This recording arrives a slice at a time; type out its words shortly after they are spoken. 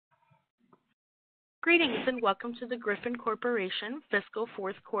Greetings and welcome to the Griffon Corporation Fiscal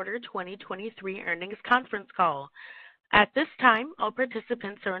Fourth Quarter 2023 Earnings Conference Call. At this time, all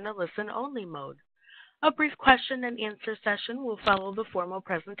participants are in a listen-only mode. A brief question-and-answer session will follow the formal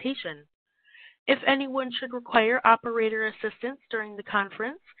presentation. If anyone should require operator assistance during the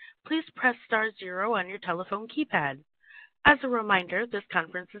conference, please press star zero on your telephone keypad. As a reminder, this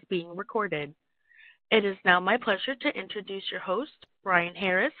conference is being recorded. It is now my pleasure to introduce your host, Brian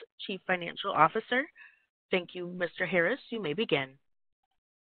Harris, Chief Financial Officer. Thank you, Mr. Harris. You may begin.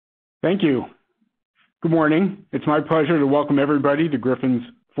 Thank you. Good morning. It's my pleasure to welcome everybody to Griffon's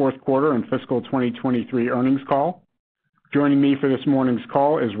fourth quarter and fiscal 2023 earnings call. Joining me for this morning's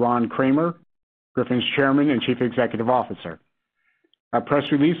call is Ron Kramer, Griffon's Chairman and Chief Executive Officer. Our press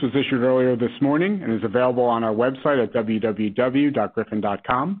release was issued earlier this morning and is available on our website at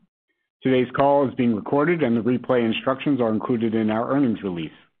www.griffon.com. Today's call is being recorded and the replay instructions are included in our earnings release.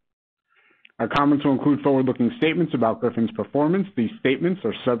 Our comments will include forward-looking statements about Griffon's performance. These statements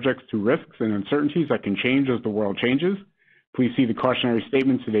are subject to risks and uncertainties that can change as the world changes. Please see the cautionary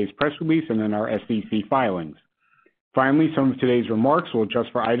statements in today's press release and in our SEC filings. Finally, some of today's remarks will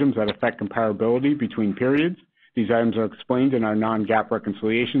adjust for items that affect comparability between periods. These items are explained in our non-GAAP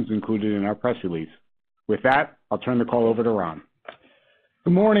reconciliations included in our press release. With that, I'll turn the call over to Ron.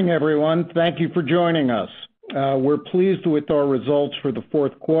 Good morning, everyone. Thank you for joining us. We're pleased with our results for the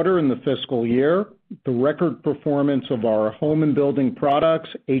fourth quarter and the fiscal year. The record performance of our Home and Building Products,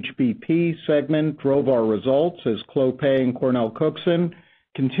 HBP segment, drove our results as Clopay and Cornell-Cookson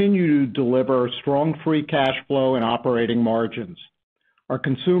continue to deliver strong free cash flow and operating margins. Our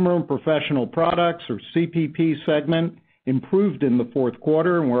Consumer and Professional Products, or CPP segment, improved in the fourth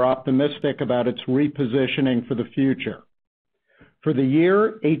quarter, and we're optimistic about its repositioning for the future. For the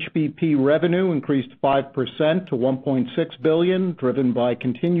year, HBP revenue increased 5% to $1.6 billion, driven by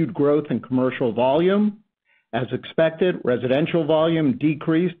continued growth in commercial volume. As expected, residential volume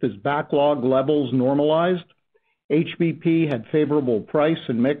decreased as backlog levels normalized. HBP had favorable price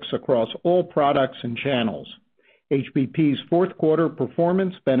and mix across all products and channels. HBP's fourth quarter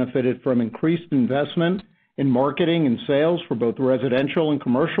performance benefited from increased investment in marketing and sales for both residential and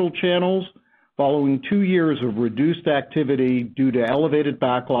commercial channels, following 2 years of reduced activity due to elevated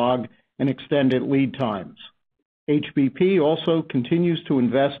backlog and extended lead times. HBP also continues to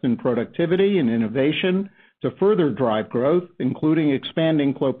invest in productivity and innovation to further drive growth, including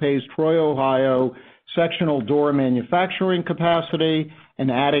expanding Clopay's Troy, Ohio sectional door manufacturing capacity and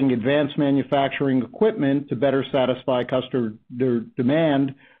adding advanced manufacturing equipment to better satisfy customer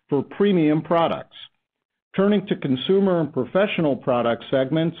demand for premium products. Turning to Consumer and Professional Products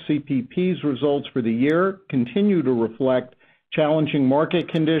segments, CPP's results for the year continue to reflect challenging market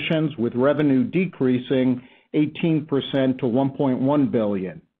conditions, with revenue decreasing 18% to $1.1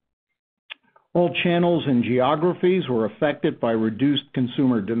 billion. All channels and geographies were affected by reduced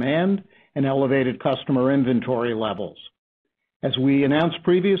consumer demand and elevated customer inventory levels. As we announced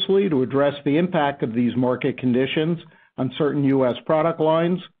previously, to address the impact of these market conditions on certain U.S. product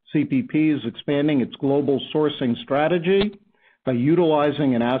lines, CPP is expanding its global sourcing strategy. By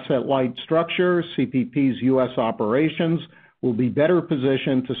utilizing an asset-light structure, CPP's U.S. operations will be better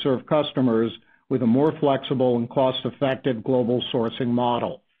positioned to serve customers with a more flexible and cost-effective global sourcing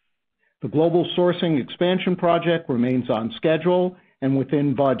model. The global sourcing expansion project remains on schedule and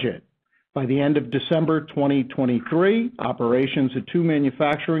within budget. By the end of December 2023, operations at 2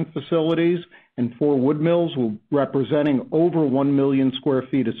 manufacturing facilities and 4 wood mills, representing over 1 million square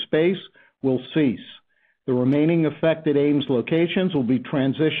feet of space, will cease. The remaining affected Ames locations will be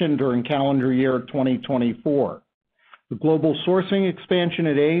transitioned during calendar year 2024. The global sourcing expansion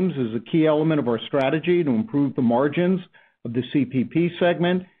at Ames is a key element of our strategy to improve the margins of the CPP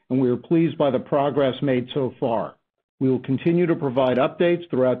segment, and we are pleased by the progress made so far. We will continue to provide updates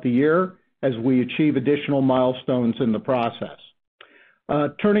throughout the year as we achieve additional milestones in the process.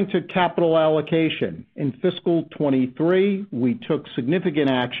 Turning to capital allocation. In fiscal 23, we took significant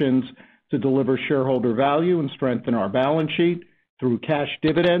actions to deliver shareholder value and strengthen our balance sheet through cash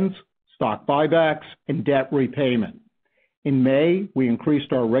dividends, stock buybacks, and debt repayment. In May, we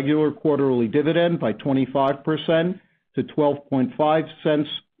increased our regular quarterly dividend by 25% to 12.5 cents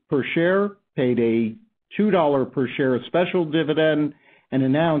per share, paid a $2 per share special dividend, and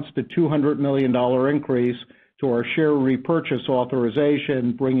announced a $200 million increase to our share repurchase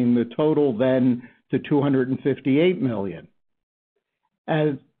authorization, bringing the total then to $258 million.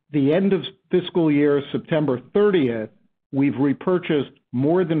 At the end of fiscal year September 30th, we've repurchased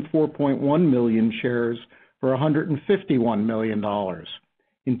more than 4.1 million shares for $151 million.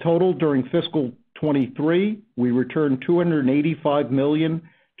 In total, during fiscal 23, we returned $285 million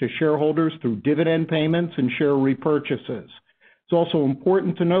to shareholders through dividend payments and share repurchases. It's also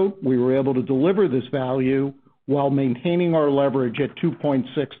important to note we were able to deliver this value while maintaining our leverage at 2.6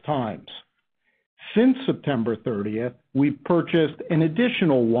 times. Since September 30th, we've purchased an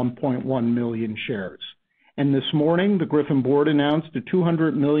additional 1.1 million shares. And this morning, the Griffon board announced a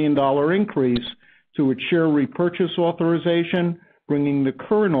 $200 million increase to its share repurchase authorization, bringing the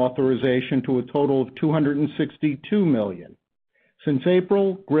current authorization to a total of $262 million. Since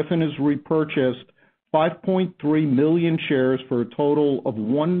April, Griffon has repurchased 5.3 million shares for a total of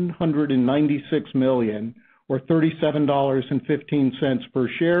 $196 million, or $37.15 per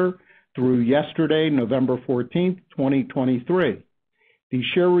share, through yesterday, November 14th, 2023. These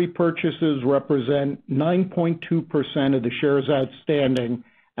share repurchases represent 9.2% of the shares outstanding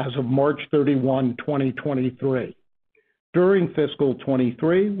as of March 31, 2023. During fiscal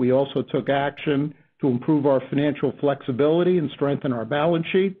 23, we also took action to improve our financial flexibility and strengthen our balance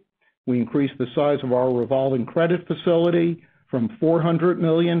sheet. We increased the size of our revolving credit facility from $400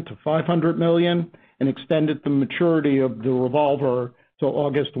 million to $500 million and extended the maturity of the revolver to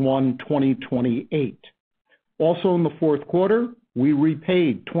August 1, 2028. Also in the fourth quarter, we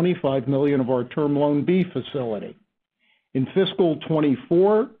repaid $25 million of our Term Loan B facility. In fiscal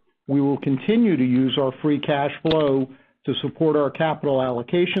 24, we will continue to use our free cash flow to support our capital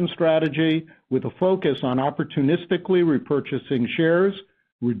allocation strategy with a focus on opportunistically repurchasing shares,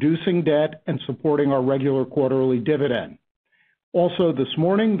 reducing debt, and supporting our regular quarterly dividend. Also this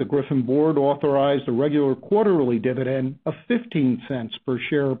morning, the Griffon board authorized a regular quarterly dividend of 15 cents per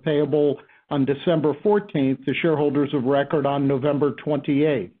share payable on December 14th to shareholders of record on November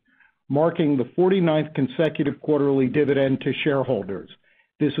 28th, marking the 49th consecutive quarterly dividend to shareholders.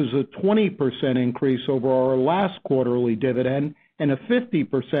 This is a 20% increase over our last quarterly dividend and a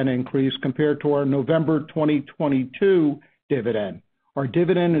 50% increase compared to our November 2022 dividend. Our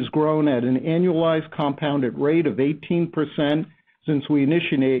dividend has grown at an annualized compounded rate of 18% since we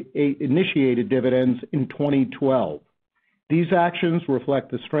initiated dividends in 2012. These actions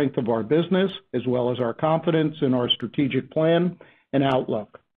reflect the strength of our business as well as our confidence in our strategic plan and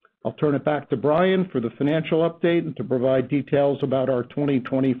outlook. I'll turn it back to Brian for the financial update and to provide details about our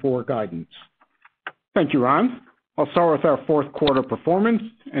 2024 guidance. Thank you, Ron. I'll start with our fourth quarter performance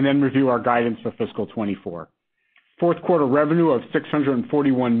and then review our guidance for fiscal 24. Fourth quarter revenue of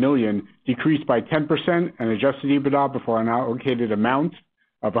 $641 million decreased by 10%, and adjusted EBITDA before unallocated amount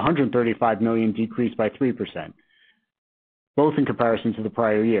of $135 million decreased by 3%, both in comparison to the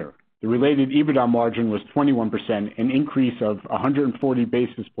prior year. The related EBITDA margin was 21%, an increase of 140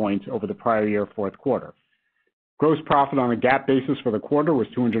 basis points over the prior year fourth quarter. Gross profit on a GAAP basis for the quarter was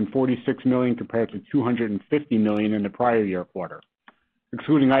 $246 million compared to $250 million in the prior year quarter.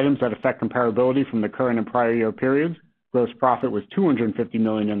 Excluding items that affect comparability from the current and prior year periods, gross profit was $250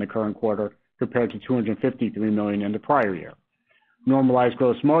 million in the current quarter compared to $253 million in the prior year. Normalized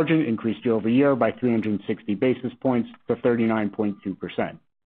gross margin increased year over year by 360 basis points to 39.2%.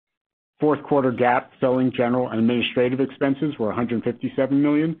 Fourth quarter GAAP selling, general, and administrative expenses were $157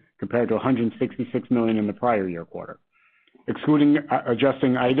 million compared to $166 million in the prior year quarter. Excluding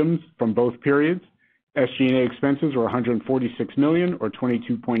adjusting items from both periods, SG&A expenses were $146 million, or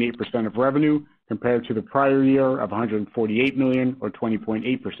 22.8% of revenue, compared to the prior year of $148 million, or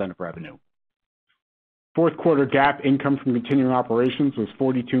 20.8% of revenue. Fourth quarter GAAP income from continuing operations was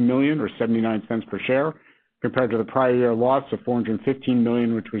 $42 million, or 79 cents per share, compared to the prior year loss of $415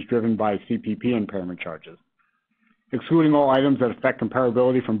 million, which was driven by CPP impairment charges. Excluding all items that affect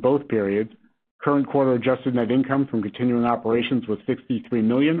comparability from both periods, current quarter adjusted net income from continuing operations was $63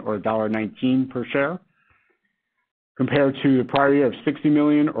 million, or $1.19 per share, compared to the prior year of $60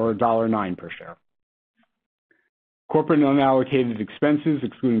 million, or $1.09 per share. Corporate and unallocated expenses,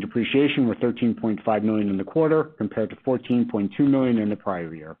 excluding depreciation, were $13.5 million in the quarter, compared to $14.2 million in the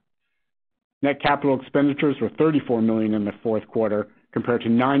prior year. Net capital expenditures were $34 million in the fourth quarter, compared to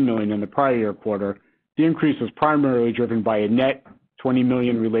 $9 million in the prior year quarter. The increase was primarily driven by a net $20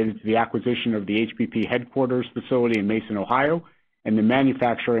 million related to the acquisition of the HPP headquarters facility in Mason, Ohio, and the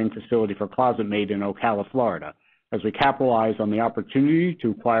manufacturing facility for ClosetMaid in Ocala, Florida, as we capitalize on the opportunity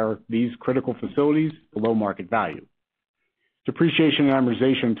to acquire these critical facilities below market value. Depreciation and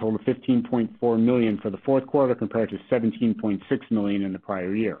amortization totaled $15.4 million for the fourth quarter compared to $17.6 million in the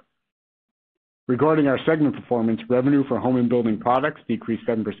prior year. Regarding our segment performance, revenue for home and building products decreased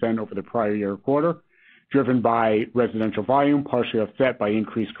 7% over the prior year quarter, driven by residential volume, partially offset by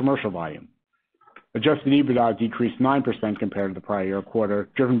increased commercial volume. Adjusted EBITDA decreased 9% compared to the prior year quarter,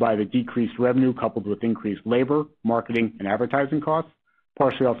 driven by the decreased revenue coupled with increased labor, marketing, and advertising costs,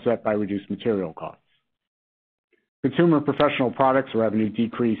 partially offset by reduced material costs. Consumer and professional products revenue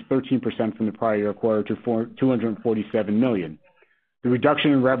decreased 13% from the prior year quarter to $247 million. The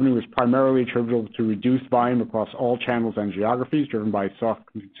reduction in revenue was primarily attributable to reduced volume across all channels and geographies, driven by soft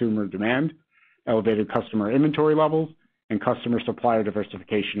consumer demand, elevated customer inventory levels, and customer supplier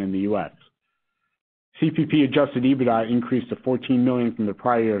diversification in the U.S. CPP adjusted EBITDA increased to $14 million from the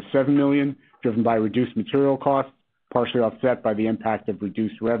prior year of $7 million, driven by reduced material costs, partially offset by the impact of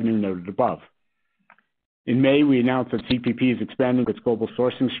reduced revenue noted above. In May, we announced that CPP is expanding its global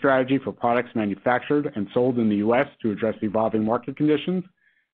sourcing strategy for products manufactured and sold in the U.S. to address evolving market conditions.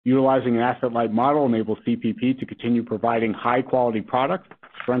 Utilizing an asset-light model enables CPP to continue providing high-quality products,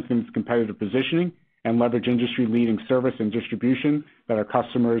 strengthen its competitive positioning, and leverage industry-leading service and distribution that our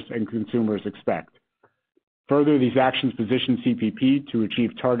customers and consumers expect. Further, these actions position CPP to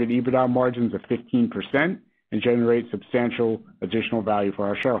achieve target EBITDA margins of 15% and generate substantial additional value for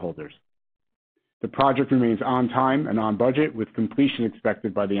our shareholders. The project remains on time and on budget, with completion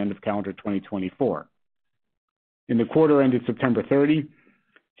expected by the end of calendar 2024. In the quarter ended September 30,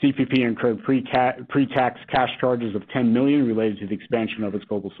 CPP incurred pre-tax cash charges of $10 million related to the expansion of its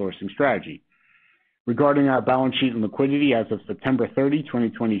global sourcing strategy. Regarding our balance sheet and liquidity, as of September 30,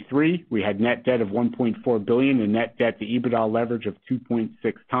 2023, we had net debt of $1.4 billion and net debt to EBITDA leverage of 2.6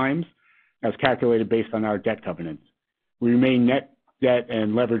 times, as calculated based on our debt covenants. We remain net debt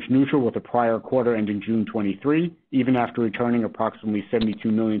and leverage neutral with the prior quarter ending June 23, even after returning approximately $72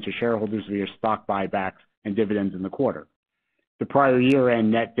 million to shareholders via stock buybacks and dividends in the quarter. The prior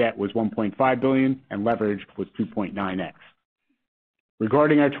year-end net debt was $1.5 billion and leverage was 2.9x.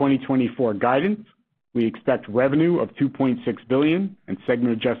 Regarding our 2024 guidance, we expect revenue of $2.6 billion and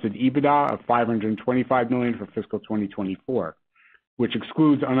segment adjusted EBITDA of $525 million for fiscal 2024, which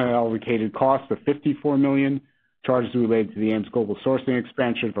excludes unallocated costs of $54 million, charges related to the AMES global sourcing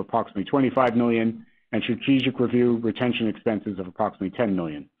expansion of approximately $25 million, and strategic review retention expenses of approximately $10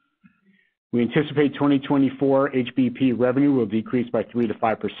 million. We anticipate 2024 HBP revenue will decrease by 3 to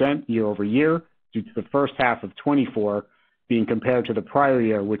 5% year over year due to the first half of 24 being compared to the prior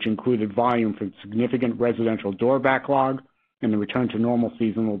year, which included volume from significant residential door backlog and the return to normal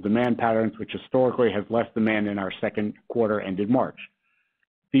seasonal demand patterns, which historically has less demand in our second quarter ended March.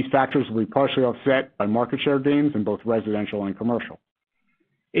 These factors will be partially offset by market share gains in both residential and commercial.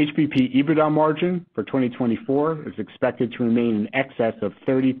 HBP EBITDA margin for 2024 is expected to remain in excess of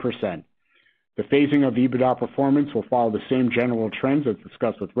 30%. The phasing of EBITDA performance will follow the same general trends as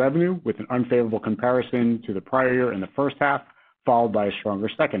discussed with revenue, with an unfavorable comparison to the prior year in the first half, followed by a stronger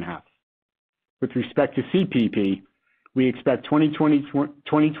second half. With respect to CPP, we expect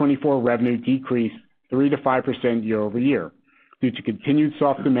 2024 revenue decrease 3 to 5% year over year, due to continued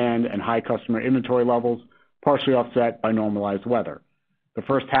soft demand and high customer inventory levels, partially offset by normalized weather. The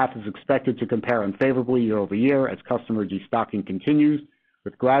first half is expected to compare unfavorably year over year as customer destocking continues,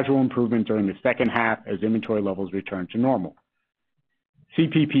 with gradual improvement during the second half as inventory levels return to normal.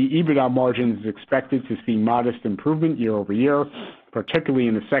 CPP EBITDA margin is expected to see modest improvement year over year, particularly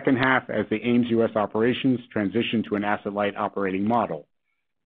in the second half as the AMES U.S. operations transition to an asset-light operating model.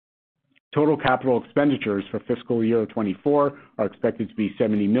 Total capital expenditures for fiscal year 24 are expected to be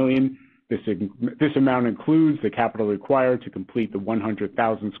 $70 million. This amount includes the capital required to complete the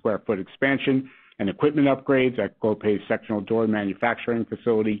 100,000 square foot expansion and equipment upgrades at Clopay's sectional door manufacturing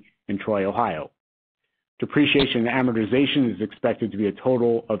facility in Troy, Ohio. Depreciation and amortization is expected to be a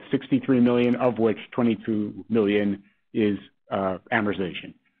total of $63 million, of which $22 million is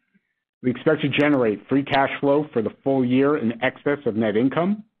amortization. We expect to generate free cash flow for the full year in excess of net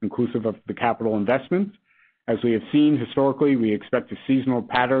income, inclusive of the capital investments. As we have seen historically, we expect a seasonal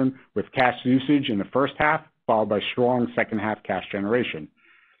pattern with cash usage in the first half, followed by strong second half cash generation.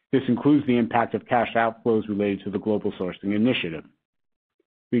 This includes the impact of cash outflows related to the global sourcing initiative.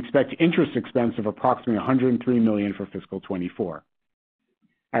 We expect interest expense of approximately $103 million for fiscal 24.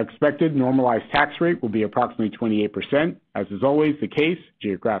 Our expected normalized tax rate will be approximately 28%. As is always the case,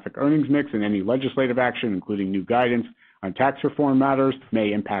 geographic earnings mix and any legislative action, including new guidance on tax reform matters,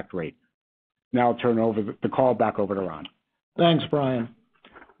 may impact rates. Now I'll turn over the call back over to Ron. Thanks, Brian.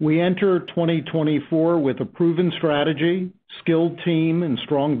 We enter 2024 with a proven strategy, skilled team, and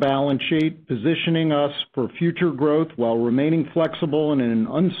strong balance sheet, positioning us for future growth while remaining flexible in an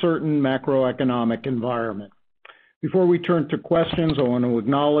uncertain macroeconomic environment. Before we turn to questions, I want to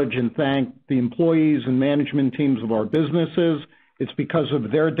acknowledge and thank the employees and management teams of our businesses. It's because of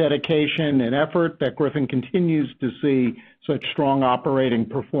their dedication and effort that Griffon continues to see such strong operating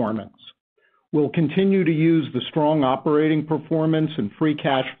performance. We'll continue to use the strong operating performance and free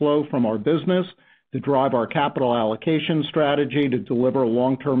cash flow from our business to drive our capital allocation strategy to deliver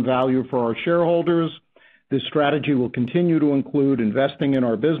long-term value for our shareholders. This strategy will continue to include investing in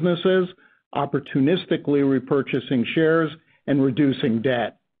our businesses, opportunistically repurchasing shares, and reducing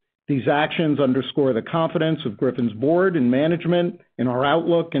debt. These actions underscore the confidence of Griffon's board and management in our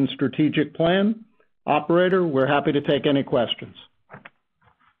outlook and strategic plan. Operator, we're happy to take any questions.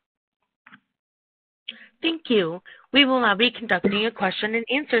 Thank you. We will now be conducting a question and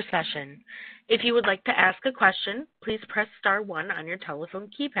answer session. If you would like to ask a question, please press star 1 on your telephone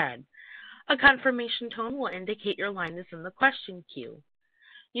keypad. A confirmation tone will indicate your line is in the question queue.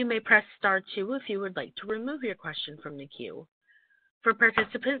 You may press star 2 if you would like to remove your question from the queue. For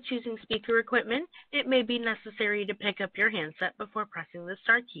participants using speaker equipment, it may be necessary to pick up your handset before pressing the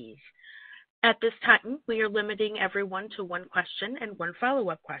star keys. At this time, we are limiting everyone to 1 question and 1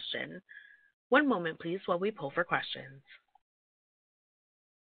 follow-up question. 1 moment, please, while we pull for questions.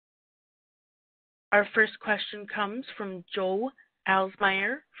 Our first question comes from Joe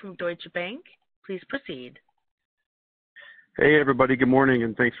Alsmeyer from Deutsche Bank. Please proceed. Hey, everybody. Good morning,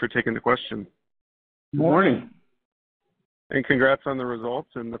 and thanks for taking the question. Good morning. And congrats on the results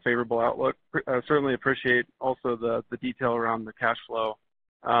and the favorable outlook. Certainly appreciate also the detail around the cash flow.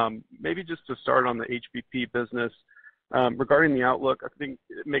 Maybe just to start on the HBP business, regarding the outlook, I think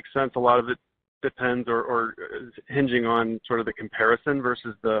it makes sense. A lot of it depends or is hinging on sort of the comparison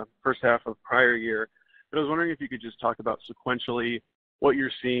versus the first half of prior year. But I was wondering if you could just talk about sequentially what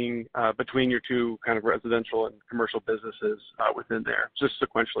you're seeing between your 2 kind of residential and commercial businesses within there, just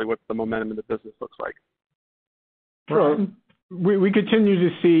sequentially what the momentum in the business looks like. Sure. We continue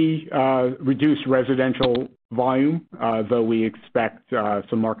to see reduced residential volume, though we expect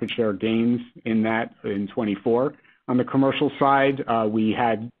some market share gains in that in 24. On the commercial side, we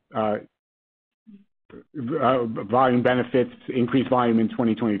had volume benefits, increased volume in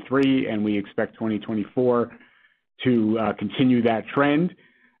 2023, and we expect 2024 to continue that trend.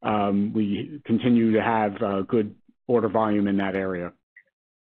 We continue to have good order volume in that area.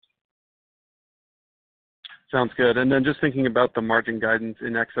 Sounds good. And then just thinking about the margin guidance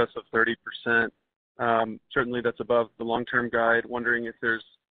in excess of 30%, certainly that's above the long-term guide. Wondering if there's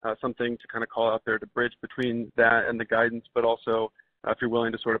something to kind of call out there to bridge between that and the guidance, but also if you're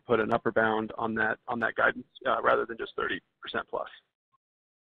willing to sort of put an upper bound on that guidance rather than just 30% plus.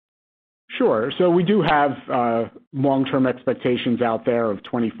 Sure. So we do have long-term expectations out there of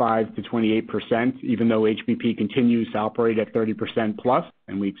 25 to 28%, even though HBP continues to operate at 30% plus,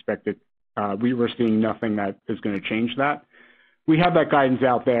 and we expect it. We were seeing nothing that is going to change that. We have that guidance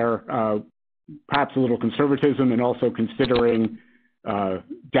out there, perhaps a little conservatism, and also considering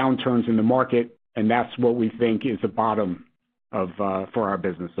downturns in the market, and that's what we think is the bottom of for our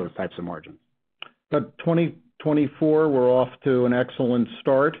business, those types of margins. But 2024, we're off to an excellent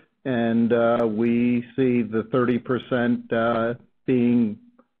start, and we see the 30% being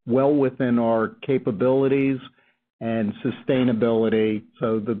well within our capabilities and sustainability.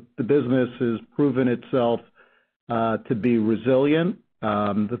 So the business has proven itself to be resilient.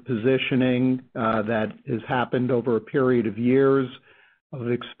 The positioning that has happened over a period of years of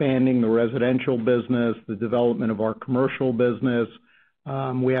expanding the residential business, the development of our commercial business.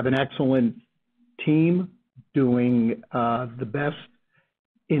 We have an excellent team doing the best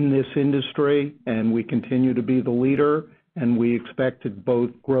in this industry, and we continue to be the leader, and we expect to both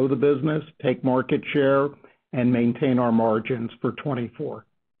grow the business, take market share, and maintain our margins for 24.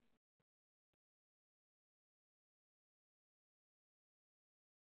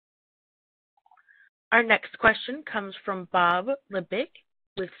 Our next question comes from Bob Lebick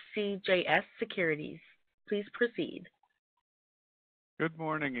with CJS Securities. Please proceed. Good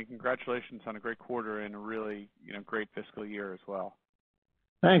morning and congratulations on a great quarter and a really great fiscal year as well.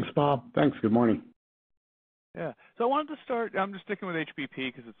 Thanks, Bob. Thanks. Good morning. Yeah. So I wanted to start, I'm just sticking with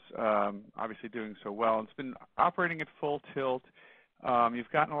HBP because it's obviously doing so well. It's been operating at full tilt. You've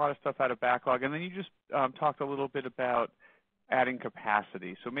gotten a lot of stuff out of backlog, and then you just talked a little bit about adding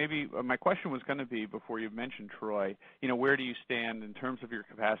capacity. So maybe my question was going to be, before you mentioned Troy, where do you stand in terms of your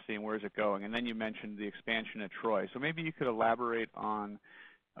capacity and where is it going? And then you mentioned the expansion at Troy. So maybe you could elaborate on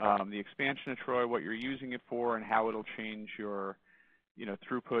the expansion at Troy, what you're using it for, and how it'll change your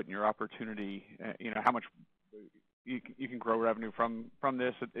throughput and your opportunity, how much you can grow revenue from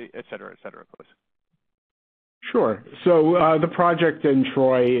this, et cetera, please. Sure. So the project in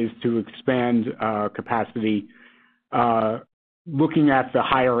Troy is to expand capacity, looking at the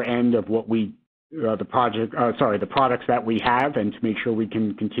higher end of what the products that we have, and to make sure we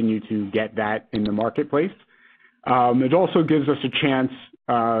can continue to get that in the marketplace. It also gives us a chance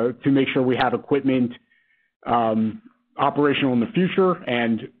to make sure we have equipment operational in the future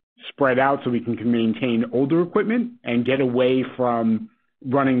and spread out so we can maintain older equipment and get away from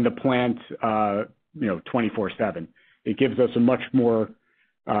running the plant 24/7. It gives us a much more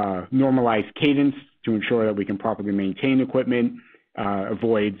normalized cadence to ensure that we can properly maintain equipment,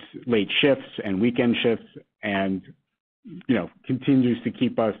 avoids late shifts and weekend shifts, and continues to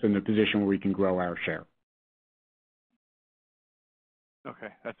keep us in a position where we can grow our share. Okay,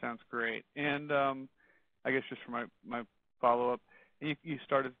 that sounds great. And I guess just for my follow-up, you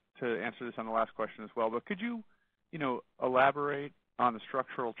started to answer this on the last question as well, but could you, elaborate on the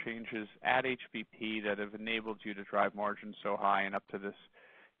structural changes at HBP that have enabled you to drive margins so high and up to this,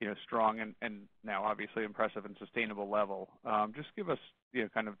 strong and now obviously impressive and sustainable level? Just give us,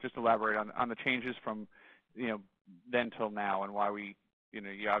 kind of just elaborate on the changes from, then till now, and why we,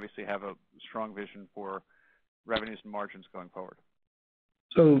 you obviously have a strong vision for revenues and margins going forward.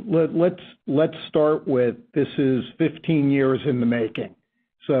 So let's start with, this is 15 years in the making.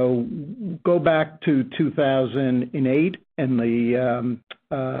 So go back to 2008 and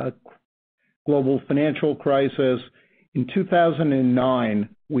the global financial crisis. In 2009,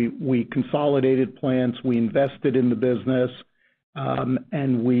 we consolidated plants, we invested in the business,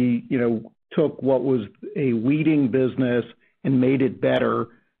 and we took what was a leading business and made it better,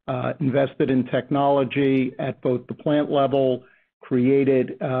 invested in technology at both the plant level,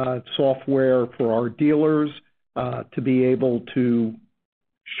 created software for our dealers to be able to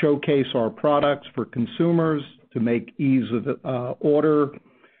showcase our products for consumers, to make ease of order.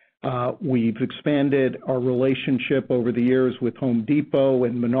 We've expanded our relationship over the years with Home Depot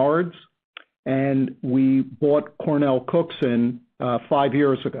and Menards, and we bought Cornell-Cookson 5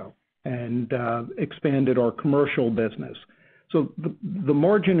 years ago and expanded our commercial business. So the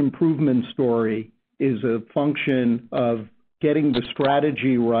margin improvement story is a function of getting the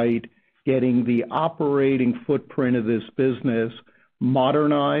strategy right, getting the operating footprint of this business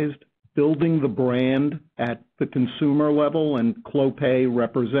modernized, building the brand at the consumer level, and Clopay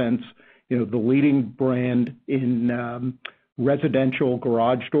represents, the leading brand in residential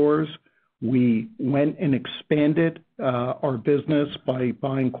garage doors. We went and expanded our business by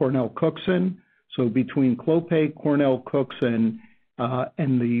buying Cornell-Cookson. So between Clopay, Cornell-Cookson,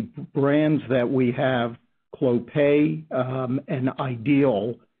 and the brands that we have, Clopay and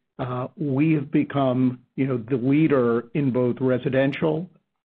Ideal, we have become, the leader in both residential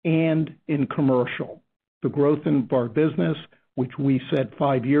and in commercial. The growth in our business, which we said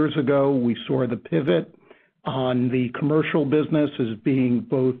 5 years ago, we saw the pivot on the commercial business as being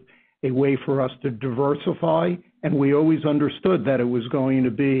both a way for us to diversify, and we always understood that it was going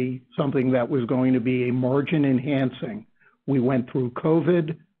to be something that was going to be a margin enhancing. We went through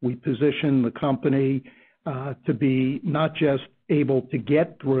COVID, we positioned the company to be not just able to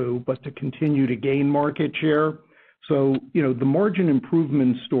get through, but to continue to gain market share. So, the margin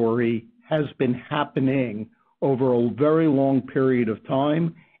improvement story has been happening over a very long period of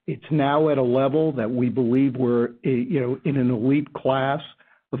time. It's now at a level that we believe we're, in an elite class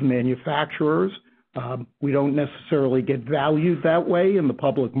of manufacturers. We don't necessarily get valued that way in the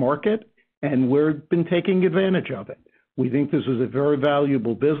public market, and we've been taking advantage of it. We think this is a very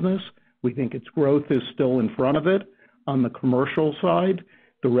valuable business. We think its growth is still in front of it. On the commercial side,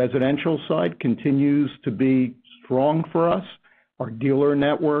 the residential side continues to be strong for us. Our dealer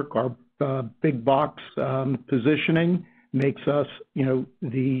network, our big box positioning makes us,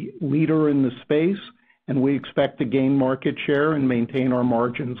 the leader in the space, and we expect to gain market share and maintain our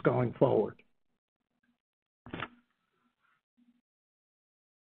margins going forward.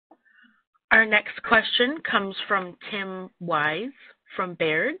 Our next question comes from Tim Wise from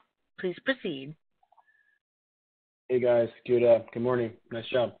Baird. Please proceed. Hey guys, good morning. Nice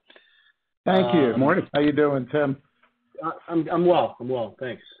job. Thank you. Good morning. How you doing, Tim? I'm well.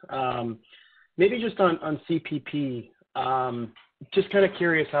 Thanks. Maybe just on CPP, just kind of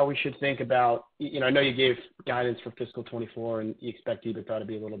curious how we should think about, I know you gave guidance for fiscal 24 and you expect EBITDA to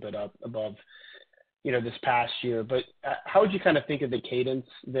be a little bit up above, this past year, but how would you kind of think of the cadence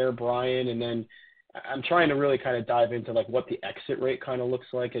there, Brian? And then I'm trying to really kind of dive into like what the exit rate kind of looks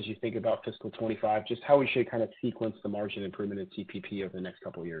like as you think about fiscal 25, just how we should kind of sequence the margin improvement in CPP over the next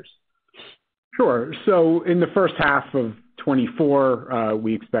couple of years. Sure. So in the first half of 24,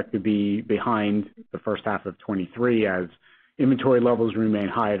 we expect to be behind the first half of 23 as inventory levels remain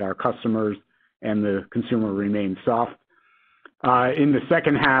high at our customers and the consumer remains soft. In the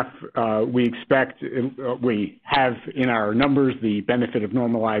second half, we expect, we have in our numbers the benefit of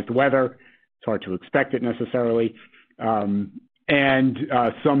normalized weather. It's hard to expect it necessarily. And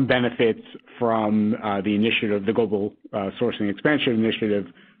some benefits from the initiative, the Global Sourcing Expansion Initiative,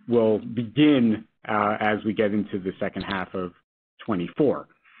 will begin as we get into the second half of 24.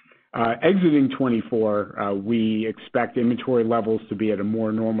 Exiting 24, we expect inventory levels to be at a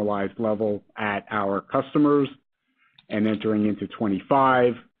more normalized level at our customers. And entering into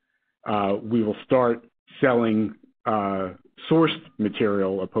 25, we will start selling sourced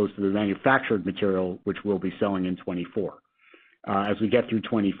material opposed to the manufactured material, which we'll be selling in 24. As we get through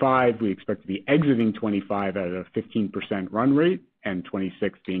 25, we expect to be exiting 25 at a 15% run rate and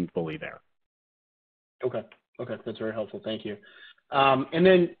 26 being fully there. Okay. That's very helpful. Thank you. And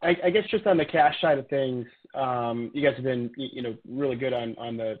then I guess just on the cash side of things, you guys have been, really good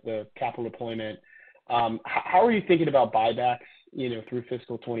on the capital deployment. How are you thinking about buybacks, through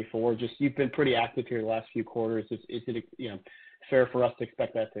fiscal 24? Just you've been pretty active here the last few quarters. Is it, fair for us to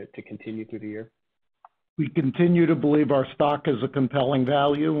expect that to continue through the year? We continue to believe our stock is a compelling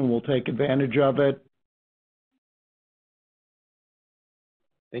value, and we'll take advantage of it.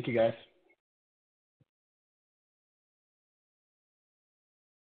 Thank you, guys.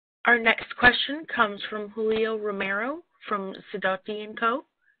 Our next question comes from Julio Romero from Sidoti & Co.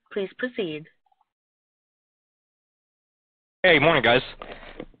 Please proceed. Hey, morning, guys.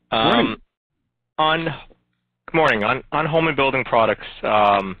 Morning. Good morning. On home and building products,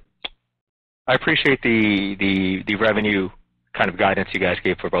 I appreciate the revenue kind of guidance you guys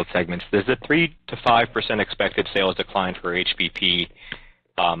gave for both segments. Does the 3 to 5% expected sales decline for HBP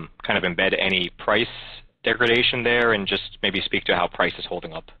kind of embed any price degradation there, and just maybe speak to how price is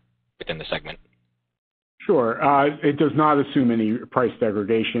holding up within the segment? Sure. It does not assume any price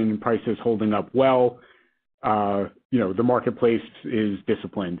degradation. Price is holding up well. The marketplace is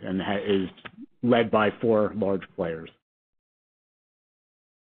disciplined and is led by 4 large players.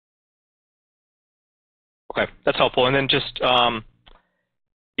 Okay, that's helpful. And then just,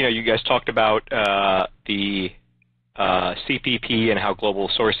 you guys talked about the CPP and how global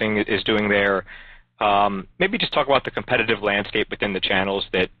sourcing is doing there. Maybe just talk about the competitive landscape within the channels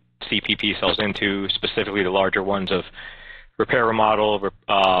that CPP sells into, specifically the larger ones of repair, remodel,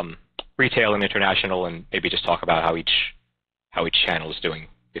 retail, and international, and maybe just talk about how each channel is doing,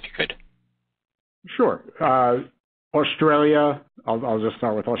 if you could. Sure. Australia, I'll just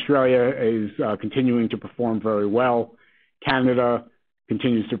start with Australia, is continuing to perform very well. Canada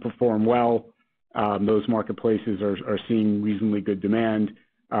continues to perform well. Those marketplaces are seeing reasonably good demand.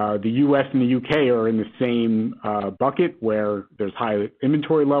 The U.S. and the U.K. are in the same bucket where there's high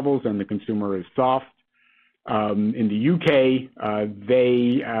inventory levels and the consumer is soft. In the U.K.,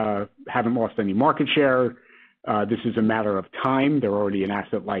 they haven't lost any market share. This is a matter of time. They're already an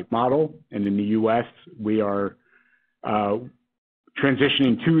asset-light model. And in the U.S., we are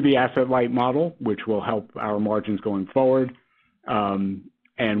transitioning to the asset-light model, which will help our margins going forward.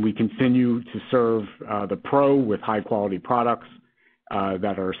 And we continue to serve the pro with high-quality products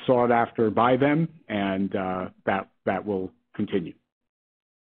that are sought after by them, and that will continue.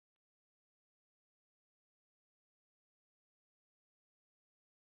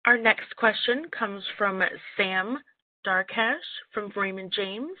 Our next question comes from Sam Darkatsh from Raymond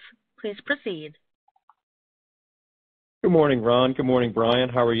James. Please proceed. Good morning, Ron. Good morning, Brian.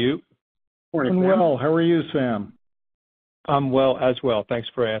 How are you? Morning, Sam. Well, how are you, Sam? I'm well as well. Thanks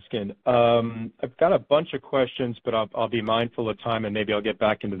for asking. I've got a bunch of questions, but I'll be mindful of time, and maybe I'll get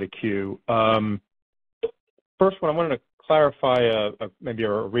back into the queue. First one, I wanted to clarify, maybe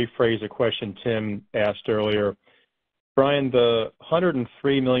rephrase a question Tim asked earlier. Brian, the $103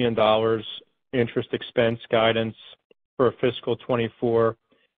 million interest expense guidance for fiscal 24,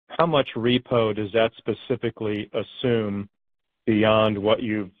 how much repo does that specifically assume beyond what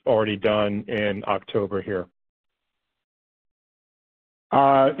you've already done in October here?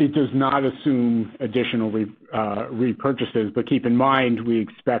 It does not assume additional repurchases, but keep in mind we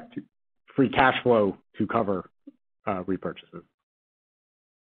expect free cash flow to cover repurchases.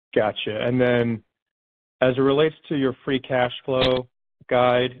 Gotcha. And then as it relates to your free cash flow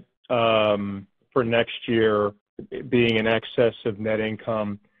guide for next year being in excess of net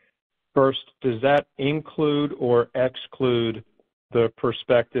income, first, does that include or exclude the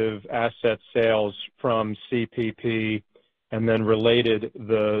prospective asset sales from CPP? And then related,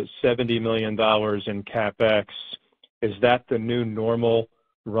 the $70 million in CapEx, is that the new normal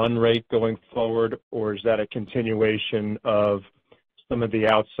run rate going forward, or is that a continuation of some of the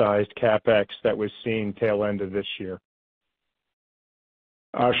outsized CapEx that was seen tail end of this year?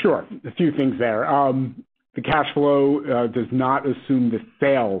 Sure. A few things there. The cash flow does not assume the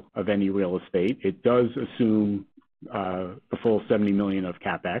sale of any real estate. It does assume the full $70 million of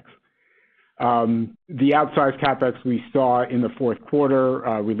CapEx. The outsized CapEx we saw in the fourth quarter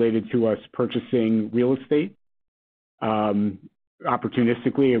related to us purchasing real estate.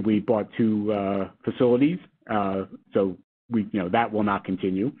 Opportunistically, we bought 2 facilities, so that will not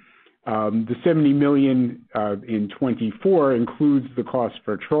continue. The $70 million in 24 includes the cost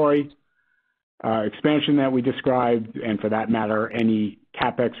for Troy expansion that we described, and for that matter, any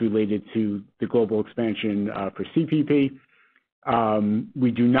CapEx related to the global expansion for CPP.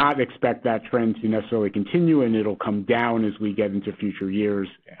 We do not expect that trend to necessarily continue, and it'll come down as we get into future years.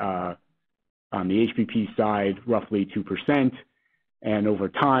 On the HPP side, roughly 2%, and over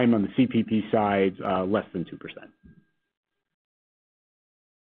time on the CPP side, less than 2%.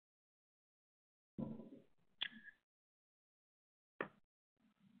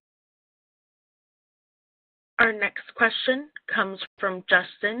 Our next question comes from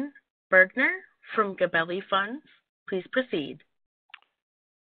Justin Bergner from Gabelli Funds. Please proceed.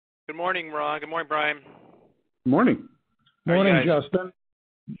 Good morning, Ron. Good morning, Brian. Good morning. Morning, Justin.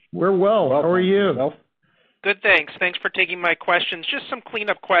 We're well. How are you? Good, thanks. Thanks for taking my questions. Just some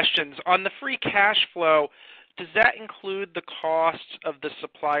cleanup questions. On the free cash flow, does that include the costs of the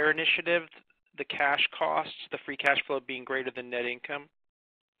supplier initiative, the cash costs, the free cash flow being greater than net income?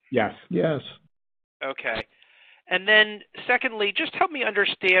 Yes. Yes. Okay. And then secondly, just help me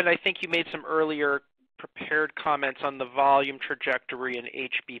understand, I think you made some earlier prepared comments on the volume trajectory in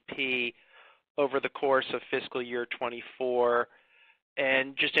HBP over the course of fiscal year 24,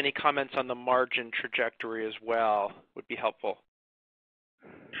 and just any comments on the margin trajectory as well would be helpful.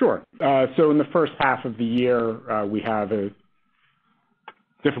 Sure. So in the first half of the year, we have a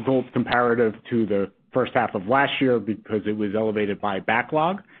difficult comparative to the first half of last year because it was elevated by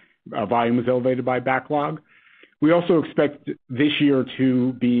backlog. Volume was elevated by backlog. We also expect this year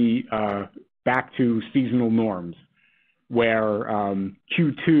to be back to seasonal norms, where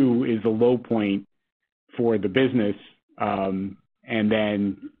Q2 is a low point for the business, and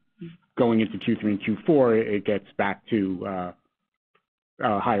then going into Q3 and Q4, it gets back to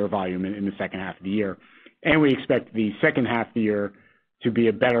higher volume in the second half of the year. And we expect the second half of the year to be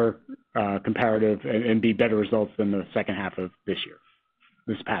a better comparative and be better results than the second half of this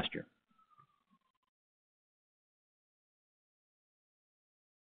past year.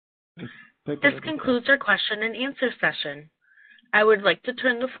 This concludes our question and answer session. I would like to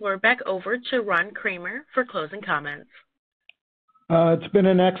turn the floor back over to Ron Kramer for closing comments. It's been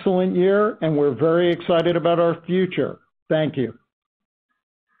an excellent year, and we're very excited about our future. Thank you.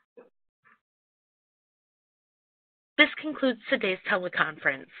 This concludes today's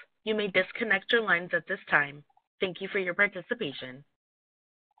teleconference. You may disconnect your lines at this time. Thank you for your participation.